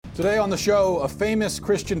Today on the show, a famous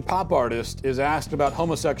Christian pop artist is asked about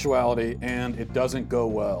homosexuality and it doesn't go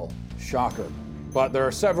well. Shocker. But there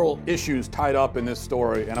are several issues tied up in this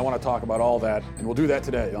story and I want to talk about all that, and we'll do that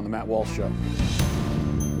today on the Matt Walsh Show.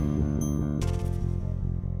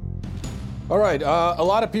 All right, a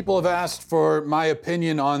lot of people have asked for my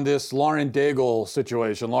opinion on this Lauren Daigle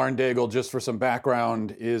situation. Lauren Daigle, just for some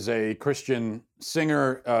background, is a Christian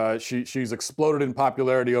singer. She's exploded in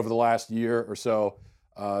popularity over the last year or so.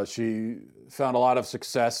 She found a lot of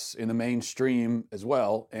success in the mainstream as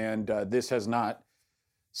well, and this has not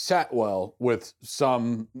sat well with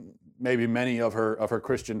some, maybe many of her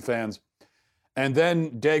Christian fans. And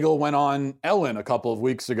then Daigle went on Ellen a couple of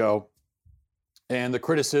weeks ago, and the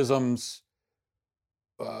criticisms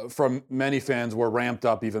from many fans were ramped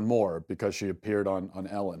up even more because she appeared on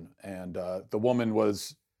Ellen, and the woman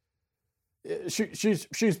was.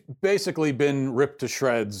 She's basically been ripped to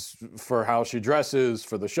shreds for how she dresses,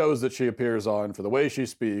 for the shows that she appears on, for the way she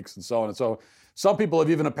speaks, and so on and so on. Some people have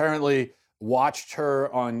even apparently watched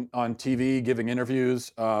her on TV giving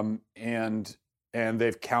interviews, and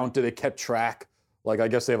they kept track. Like, I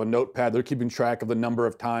guess they have a notepad. They're keeping track of the number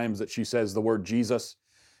of times that she says the word Jesus,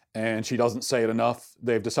 and she doesn't say it enough.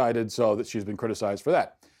 They've decided so that she's been criticized for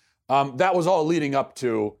that. That was all leading up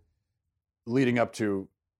to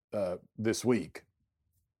this week.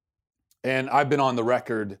 And I've been on the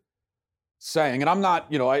record saying, and I'm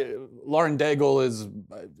not, Lauren Daigle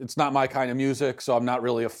it's not my kind of music, so I'm not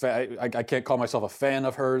really a fan. I can't call myself a fan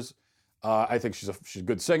of hers. I think she's a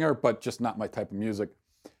good singer, but just not my type of music.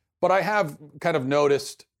 But I have kind of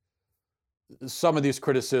noticed some of these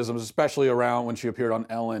criticisms, especially around when she appeared on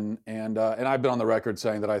Ellen, and I've been on the record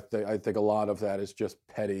saying that I think a lot of that is just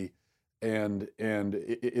petty. And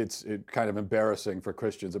it's kind of embarrassing for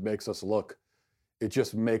Christians. It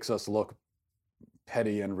just makes us look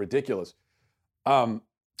petty and ridiculous.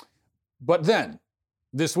 But then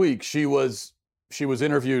this week she was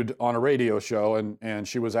interviewed on a radio show, and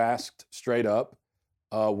she was asked straight up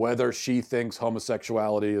whether she thinks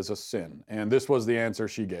homosexuality is a sin. And this was the answer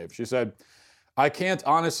she gave. She said, "I can't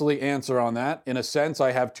honestly answer on that. In a sense,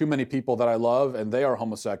 I have too many people that I love and they are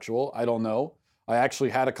homosexual. I don't know. I actually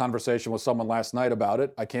had a conversation with someone last night about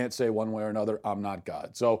it. I can't say one way or another. I'm not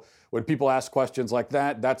God." So when people ask questions like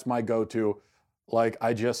that, that's my go-to. Like,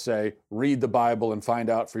 I just say, read the Bible and find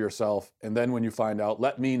out for yourself. And then when you find out,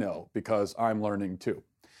 let me know, because I'm learning too.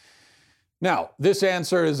 Now, this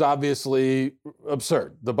answer is obviously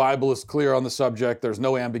absurd. The Bible is clear on the subject. There's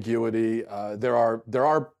no ambiguity. There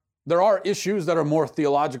are issues that are more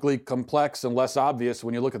theologically complex and less obvious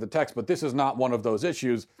when you look at the text, but this is not one of those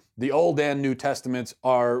issues. The Old and New Testaments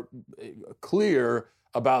are clear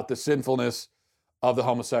about the sinfulness of the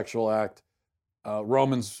homosexual act.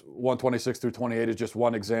 Romans 1:26 through 28 is just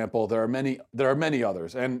one example. There are many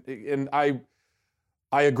others, and I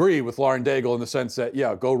agree with Lauren Daigle in the sense that,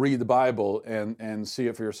 yeah, go read the Bible and see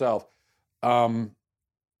it for yourself. Now,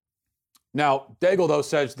 Daigle, though,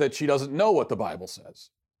 says that she doesn't know what the Bible says,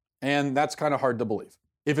 and that's kind of hard to believe.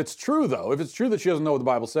 If it's true that she doesn't know what the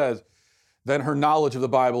Bible says, then her knowledge of the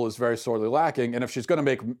Bible is very sorely lacking. And if she's going to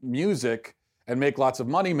make music and make lots of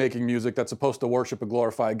money making music that's supposed to worship and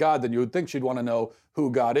glorify God, then you would think she'd want to know who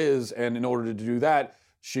God is. And in order to do that,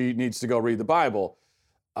 she needs to go read the Bible.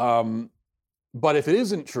 But if it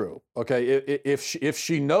isn't true, okay, if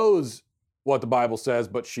she knows what the Bible says,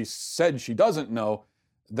 but she said she doesn't know,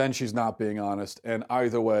 then she's not being honest. And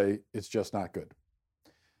either way, it's just not good.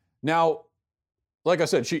 Now, like I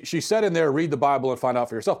said, she said in there, read the Bible and find out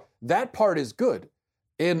for yourself. That part is good.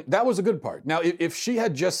 And that was a good part. Now, if she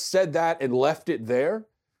had just said that and left it there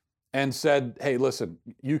and said, hey, listen,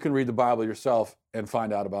 you can read the Bible yourself and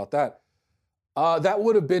find out about that, that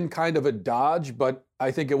would have been kind of a dodge, but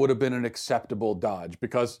I think it would have been an acceptable dodge,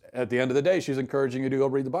 because at the end of the day, she's encouraging you to go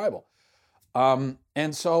read the Bible.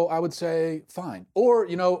 And so I would say, fine. Or,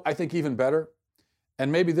 I think even better,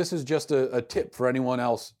 and maybe this is just a tip for anyone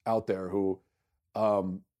else out there who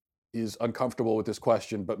is uncomfortable with this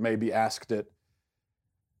question, but maybe asked it,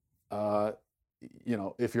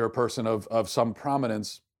 if you're a person of some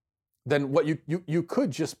prominence, then what you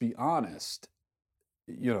could just be honest.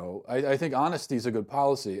 I think honesty is a good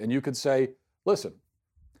policy. And you could say, listen,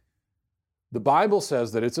 the Bible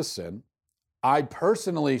says that it's a sin. I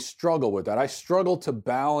personally struggle with that. I struggle to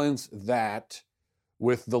balance that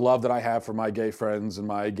with the love that I have for my gay friends and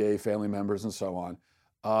my gay family members and so on.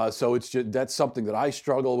 So that's something that I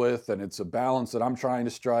struggle with, and it's a balance that I'm trying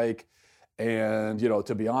to strike. And,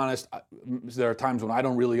 to be honest, there are times when I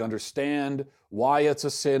don't really understand why it's a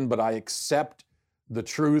sin, but I accept the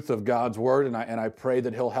truth of God's word, and I pray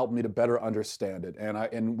that He'll help me to better understand it.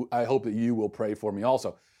 And I hope that you will pray for me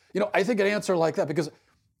also. I think an answer like that, because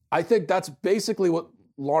I think that's basically what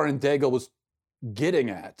Lauren Daigle was getting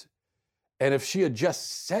at. And if she had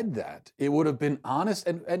just said that, it would have been honest.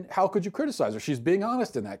 And how could you criticize her? She's being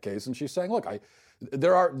honest in that case. And she's saying, look,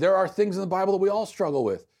 there are things in the Bible that we all struggle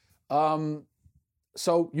with.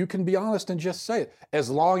 So you can be honest and just say it. As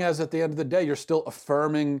long as at the end of the day, you're still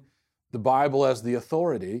affirming the Bible as the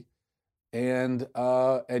authority, and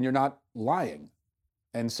you're not lying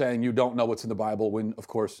and saying you don't know what's in the Bible when, of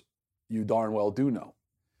course, you darn well do know.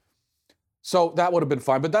 So that would have been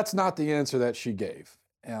fine, but that's not the answer that she gave.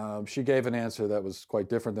 She gave an answer that was quite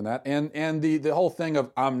different than that. And the whole thing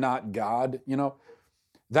of I'm not God,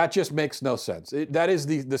 that just makes no sense. That is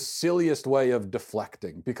the silliest way of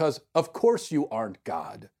deflecting, because of course you aren't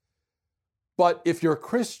God. But if you're a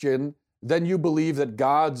Christian, then you believe that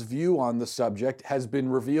God's view on the subject has been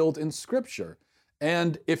revealed in Scripture.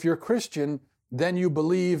 And if you're Christian, then you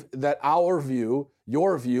believe that our view,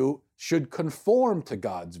 your view, should conform to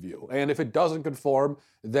God's view. And if it doesn't conform,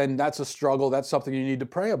 then that's a struggle. That's something you need to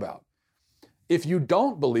pray about. If you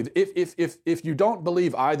don't believe, if you don't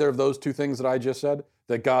believe either of those two things that I just said,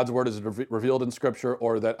 that God's word is revealed in Scripture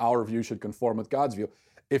or that our view should conform with God's view,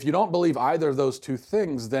 if you don't believe either of those two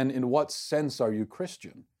things, then in what sense are you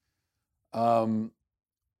Christian? And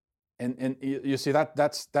you see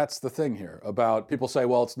that's the thing here about people say,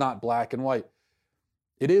 well, it's not black and white.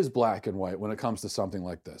 It is black and white when it comes to something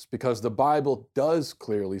like this, because the Bible does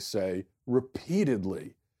clearly say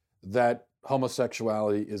repeatedly that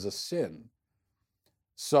homosexuality is a sin.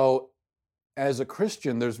 So as a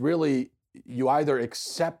Christian, there's really, you either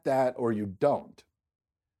accept that or you don't.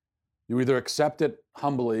 You either accept it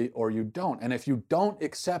humbly or you don't. And if you don't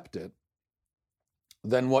accept it,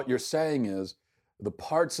 then what you're saying is the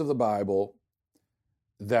parts of the Bible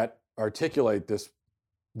that articulate this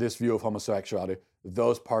view of homosexuality,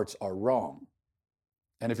 those parts are wrong.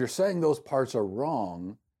 And if you're saying those parts are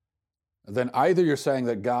wrong, then either you're saying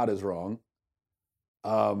that God is wrong,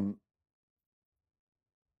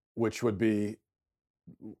 which is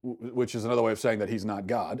another way of saying that he's not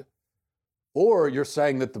God, or you're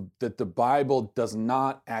saying that the Bible does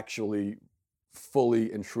not actually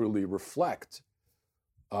fully and truly reflect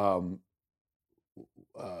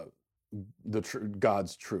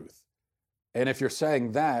God's truth. And if you're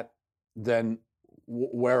saying that, then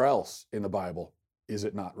where else in the Bible is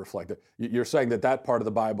it not reflected? You're saying that part of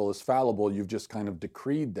the Bible is fallible. You've just kind of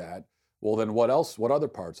decreed that. Well, then what else? What other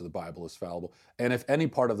parts of the Bible is fallible? And if any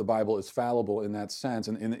part of the Bible is fallible in that sense,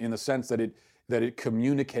 and in the sense that it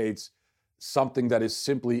communicates something that is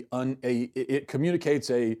simply it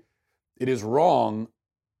is wrong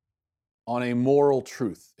on a moral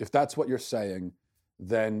truth. If that's what you're saying,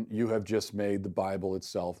 then you have just made the Bible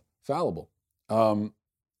itself fallible. And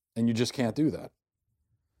you just can't do that.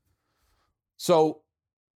 So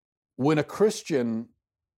when a Christian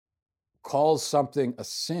calls something a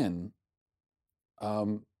sin,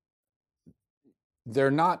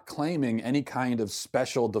 they're not claiming any kind of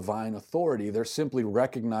special divine authority. They're simply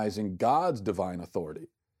recognizing God's divine authority.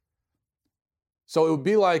 So it would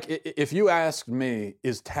be like if you asked me,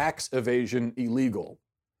 is tax evasion illegal?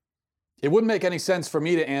 It wouldn't make any sense for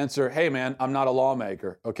me to answer, hey man, I'm not a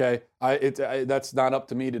lawmaker, okay? That's not up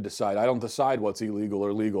to me to decide. I don't decide what's illegal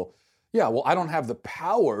or legal. Yeah, well, I don't have the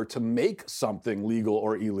power to make something legal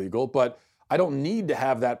or illegal, but I don't need to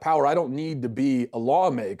have that power. I don't need to be a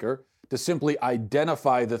lawmaker to simply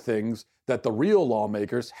identify the things that the real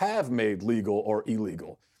lawmakers have made legal or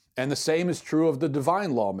illegal. And the same is true of the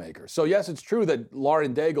divine lawmaker. So yes, it's true that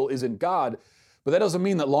Lauren Daigle isn't God, but that doesn't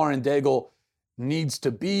mean that Lauren Daigle needs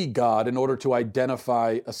to be God in order to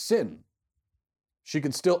identify a sin. She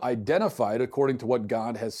can still identify it according to what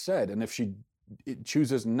God has said. And if she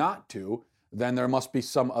chooses not to, then there must be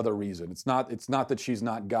some other reason. It's not that she's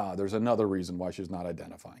not God. There's another reason why she's not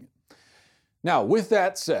identifying it. Now, with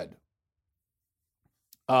that said,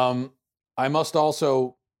 I must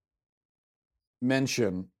also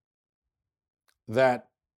mention that,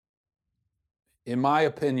 in my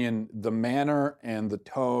opinion, the manner and the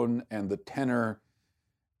tone and the tenor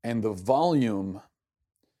and the volume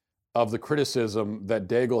of the criticism that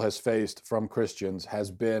Daigle has faced from Christians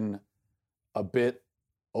has been a bit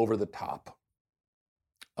over the top.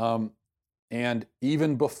 And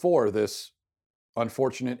even before this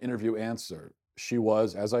unfortunate interview answer, she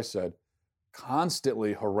was, as I said,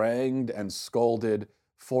 constantly harangued and scolded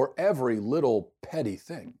for every little petty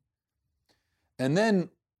thing. And then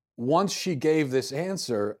once she gave this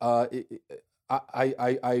answer, I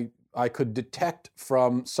could detect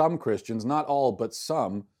from some Christians, not all, but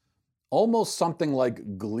some, almost something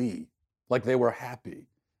like glee, like they were happy.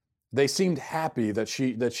 They seemed happy that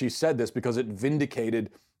she said this because it vindicated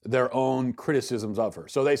their own criticisms of her.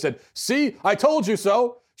 So they said, see, I told you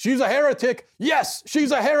so. She's a heretic. Yes,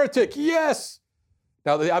 she's a heretic. Yes.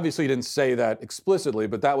 Now, they obviously didn't say that explicitly,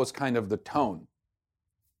 but that was kind of the tone.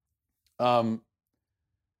 And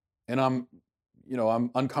I'm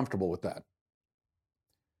uncomfortable with that.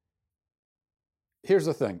 Here's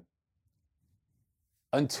the thing.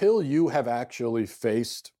 Until you have actually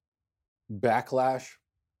faced backlash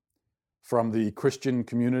from the Christian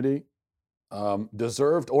community,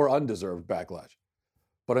 deserved or undeserved backlash,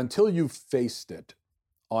 but until you've faced it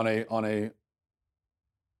on a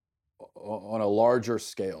larger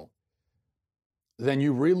scale, then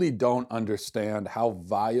you really don't understand how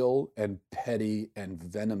vile and petty and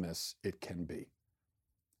venomous it can be.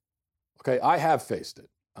 Okay, I have faced it.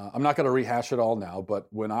 I'm not going to rehash it all now, but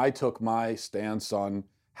when I took my stance on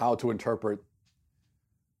how to interpret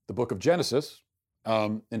the book of Genesis,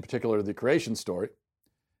 in particular the creation story,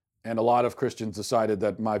 and a lot of Christians decided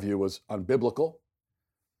that my view was unbiblical,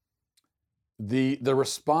 the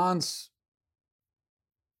response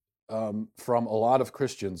from a lot of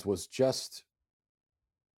Christians was just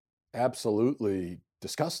absolutely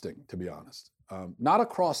disgusting, to be honest. Not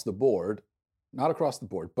across the board, but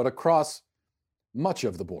across much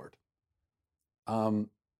of the board.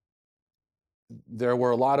 There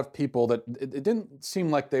were a lot of people that it didn't seem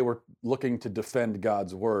like they were looking to defend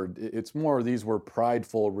God's word. It's more these were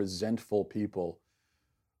prideful, resentful people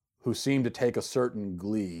who seemed to take a certain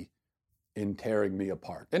glee in tearing me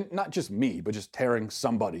apart. And not just me, but just tearing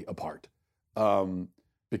somebody apart.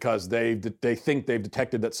 Because they think they've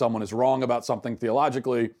detected that someone is wrong about something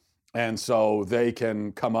theologically, and so they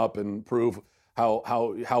can come up and prove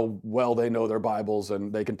how well they know their Bibles,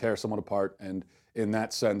 and they can tear someone apart, and in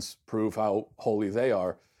that sense prove how holy they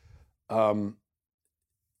are.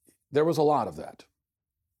 There was a lot of that.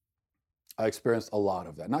 I experienced a lot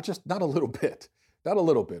of that. Not a little bit,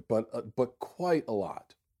 but quite a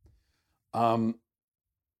lot.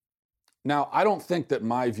 Now, I don't think that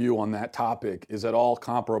my view on that topic is at all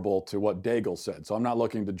comparable to what Daigle said, so I'm not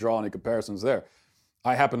looking to draw any comparisons there.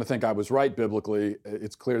 I happen to think I was right biblically.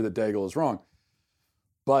 It's clear that Daigle is wrong.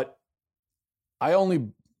 But I only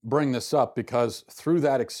bring this up because through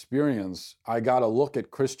that experience, I got a look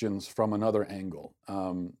at Christians from another angle.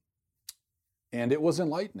 And it was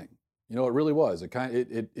enlightening. It really was.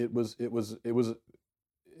 It was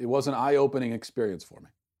an eye-opening experience for me.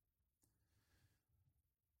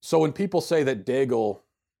 So when people say that Daigle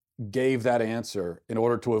gave that answer in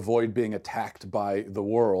order to avoid being attacked by the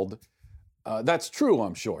world, that's true,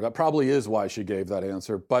 I'm sure. That probably is why she gave that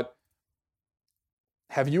answer. But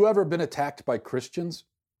have you ever been attacked by Christians?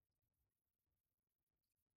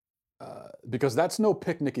 Because that's no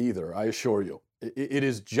picnic either, I assure you. It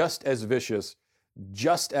is just as vicious,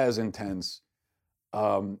 just as intense,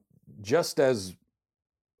 just as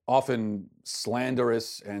often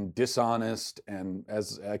slanderous and dishonest, and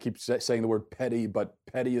as I keep saying the word petty, but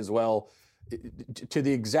petty as well, to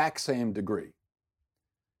the exact same degree.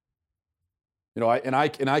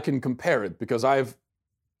 I can compare it because I've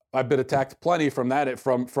been attacked plenty from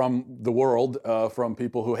the world, from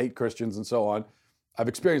people who hate Christians and so on. I've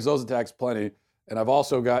experienced those attacks plenty, and I've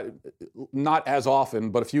also got, not as often,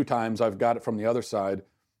 but a few times I've got it from the other side,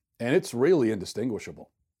 and it's really indistinguishable.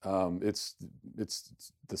 It's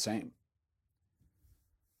the same.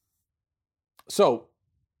 So,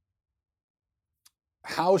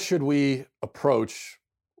 how should we approach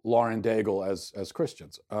Lauren Daigle as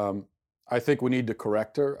Christians? I think we need to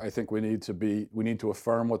correct her. I think we need to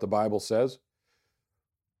affirm what the Bible says.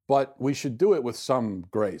 But we should do it with some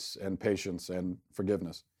grace and patience and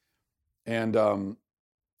forgiveness. And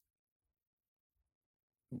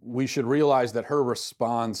we should realize that her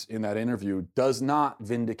response in that interview does not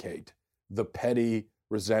vindicate the petty,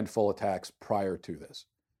 resentful attacks prior to this.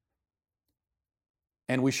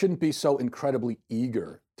 And we shouldn't be so incredibly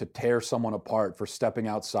eager to tear someone apart for stepping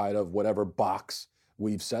outside of whatever box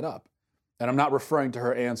we've set up. And I'm not referring to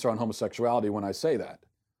her answer on homosexuality when I say that,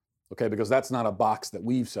 okay? Because that's not a box that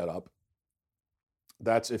we've set up.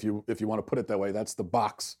 That's, if you want to put it that way, that's the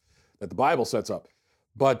box that the Bible sets up.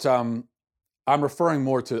 But I'm referring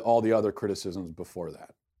more to all the other criticisms before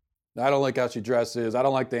that. I don't like how she dresses. I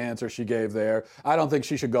don't like the answer she gave there. I don't think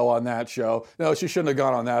she should go on that show. No, she shouldn't have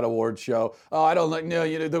gone on that award show. Oh, I don't like,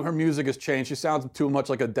 her music has changed. She sounds too much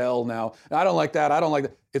like Adele now. I don't like that. I don't like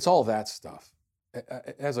that. It's all that stuff.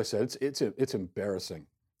 As I said, it's embarrassing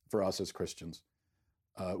for us as Christians.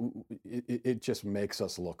 It just makes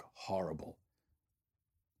us look horrible.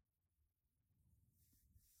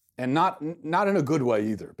 And not in a good way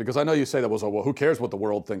either, because I know you say that was, well, who cares what the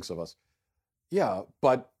world thinks of us? Yeah,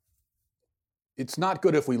 but it's not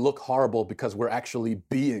good if we look horrible because we're actually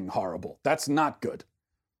being horrible. That's not good.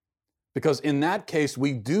 Because in that case,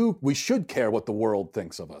 we should care what the world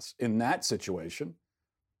thinks of us in that situation.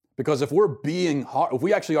 Because if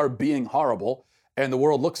we actually are being horrible and the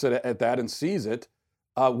world looks at that and sees it,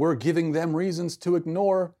 we're giving them reasons to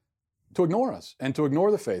ignore us and to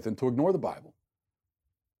ignore the faith and to ignore the Bible.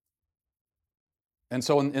 And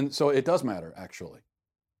so it does matter, actually.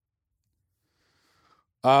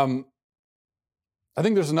 I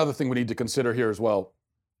think there's another thing we need to consider here as well.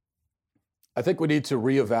 I think we need to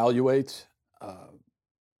reevaluate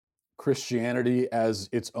Christianity as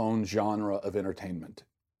its own genre of entertainment.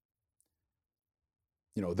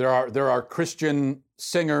 You know, there are Christian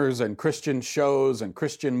singers and Christian shows and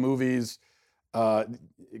Christian movies.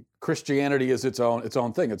 Christianity is its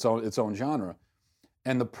own thing, its own genre.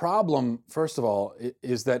 And the problem, first of all,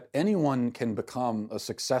 is that anyone can become a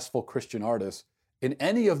successful Christian artist in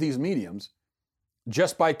any of these mediums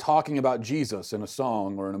just by talking about Jesus in a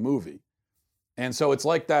song or in a movie. And so it's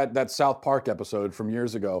like that South Park episode from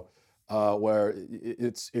years ago, where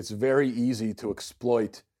it's very easy to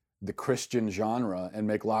exploit the Christian genre and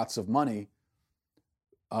make lots of money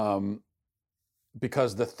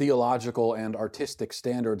because the theological and artistic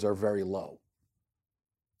standards are very low.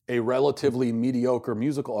 A relatively mediocre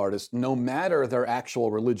musical artist, no matter their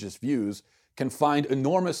actual religious views, can find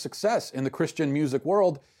enormous success in the Christian music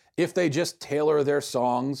world if they just tailor their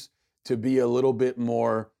songs to be a little bit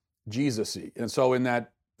more Jesus-y. And so in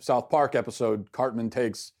that South Park episode, Cartman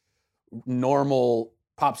takes normal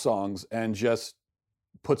pop songs and just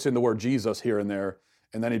puts in the word Jesus here and there,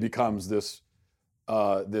 and then he becomes this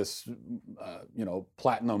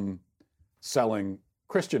platinum selling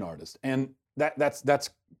Christian artist. And that's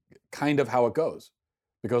kind of how it goes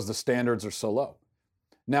because the standards are so low.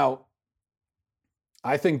 Now,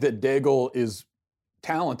 I think that Daigle is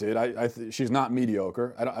talented. She's not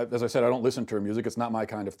mediocre. As I said, I don't listen to her music. It's not my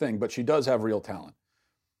kind of thing, but she does have real talent.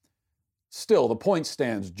 Still, the point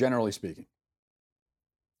stands, generally speaking.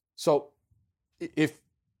 So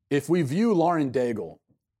if we view Lauren Daigle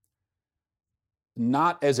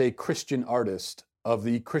not as a Christian artist of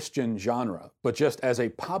the Christian genre, but just as a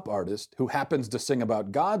pop artist who happens to sing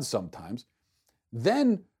about God sometimes,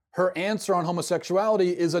 then her answer on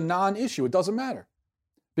homosexuality is a non-issue. It doesn't matter.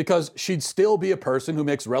 Because she'd still be a person who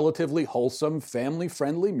makes relatively wholesome,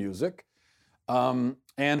 family-friendly music, and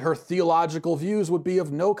her theological views would be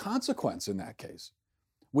of no consequence in that case.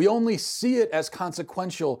 We only see it as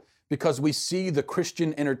consequential because we see the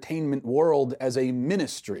Christian entertainment world as a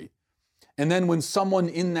ministry. And then when someone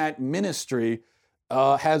in that ministry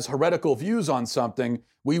has heretical views on something,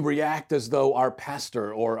 we react as though our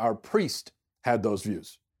pastor or our priest had those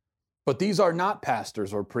views. But these are not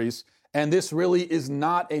pastors or priests, and this really is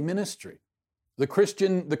not a ministry. The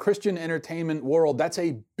Christian entertainment world, that's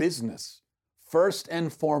a business, first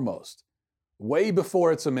and foremost, way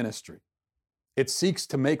before it's a ministry. It seeks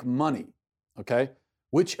to make money, okay?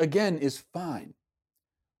 Which again is fine,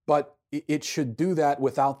 but it should do that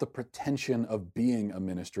without the pretension of being a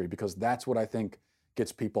ministry, because that's what I think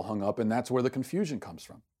gets people hung up, and that's where the confusion comes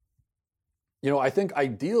from. You know, I think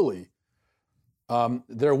ideally,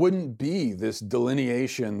 there wouldn't be this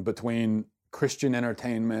delineation between Christian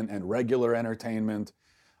entertainment and regular entertainment.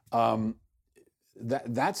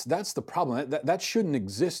 That's the problem. That shouldn't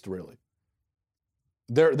exist, really.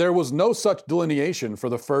 There was no such delineation for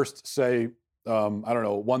the first, say,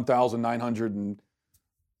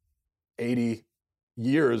 1,980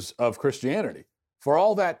 years of Christianity. For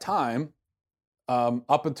all that time,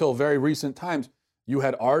 up until very recent times, you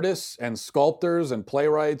had artists and sculptors and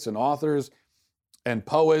playwrights and authors and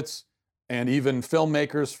poets and even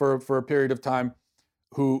filmmakers for a period of time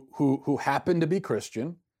who happened to be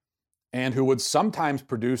Christian and who would sometimes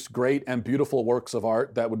produce great and beautiful works of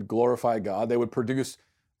art that would glorify God. They would produce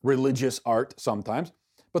religious art sometimes,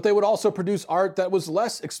 but they would also produce art that was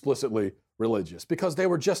less explicitly religious because they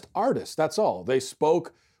were just artists, that's all. They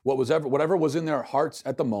spoke whatever was in their hearts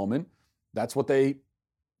at the moment. That's what they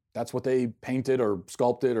painted or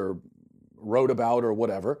sculpted or wrote about or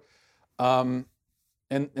whatever. And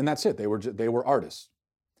that's it. They were artists.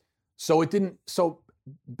 So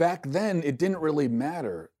back then it didn't really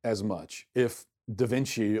matter as much if Da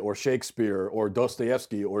Vinci or Shakespeare or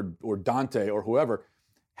Dostoevsky or Dante or whoever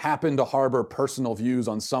happened to harbor personal views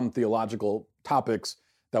on some theological topics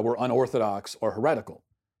that were unorthodox or heretical.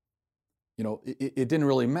 You know, it didn't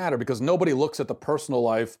really matter because nobody looks at the personal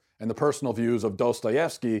life and the personal views of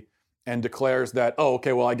Dostoevsky and declares that, oh,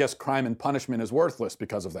 okay, well, I guess Crime and Punishment is worthless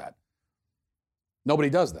because of that. Nobody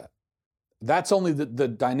does that. That's only the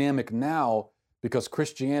dynamic now because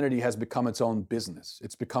Christianity has become its own business.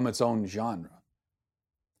 It's become its own genre.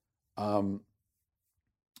 And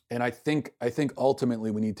I think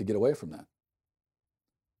ultimately we need to get away from that.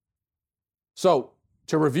 So,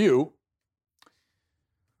 to review,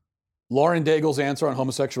 Lauren Daigle's answer on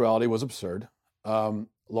homosexuality was absurd.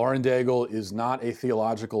 Lauren Daigle is not a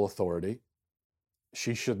theological authority.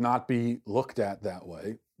 She should not be looked at that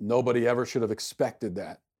way. Nobody ever should have expected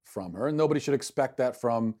that from her, and nobody should expect that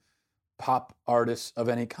from pop artists of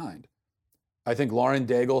any kind. I think Lauren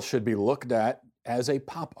Daigle should be looked at as a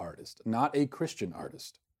pop artist, not a Christian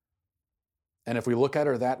artist. And if we look at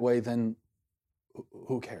her that way, then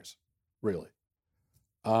who cares, really?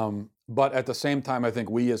 But at the same time, I think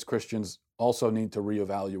we as Christians also need to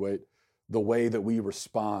reevaluate the way that we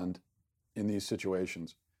respond in these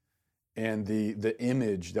situations and the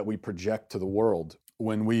image that we project to the world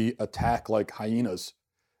when we attack like hyenas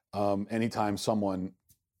anytime someone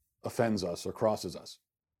offends us or crosses us.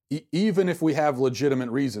 Even if we have legitimate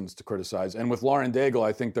reasons to criticize. And with Lauren Daigle,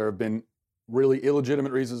 I think there have been really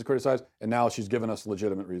illegitimate reasons to criticize, and now she's given us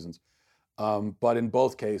legitimate reasons. But in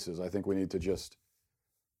both cases, I think we need to just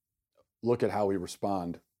look at how we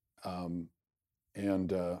respond and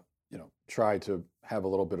try to have a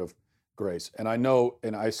little bit of grace. And I know,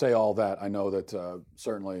 and I say all that, I know that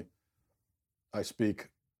certainly I speak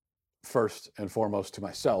first and foremost to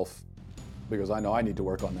myself, because I know I need to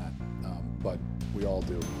work on that. But we all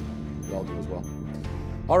do. We all do as well.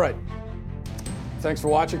 All right. Thanks for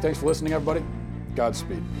watching. Thanks for listening, everybody.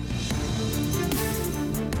 Godspeed.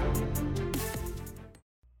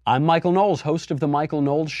 I'm Michael Knowles, host of The Michael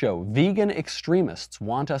Knowles Show. Vegan extremists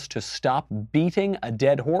want us to stop beating a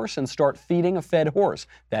dead horse and start feeding a fed horse.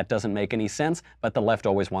 That doesn't make any sense, but the left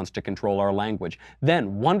always wants to control our language.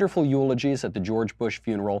 Then, wonderful eulogies at the George Bush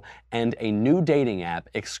funeral and a new dating app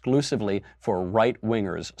exclusively for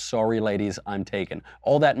right-wingers. Sorry, ladies, I'm taken.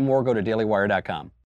 All that and more, go to dailywire.com.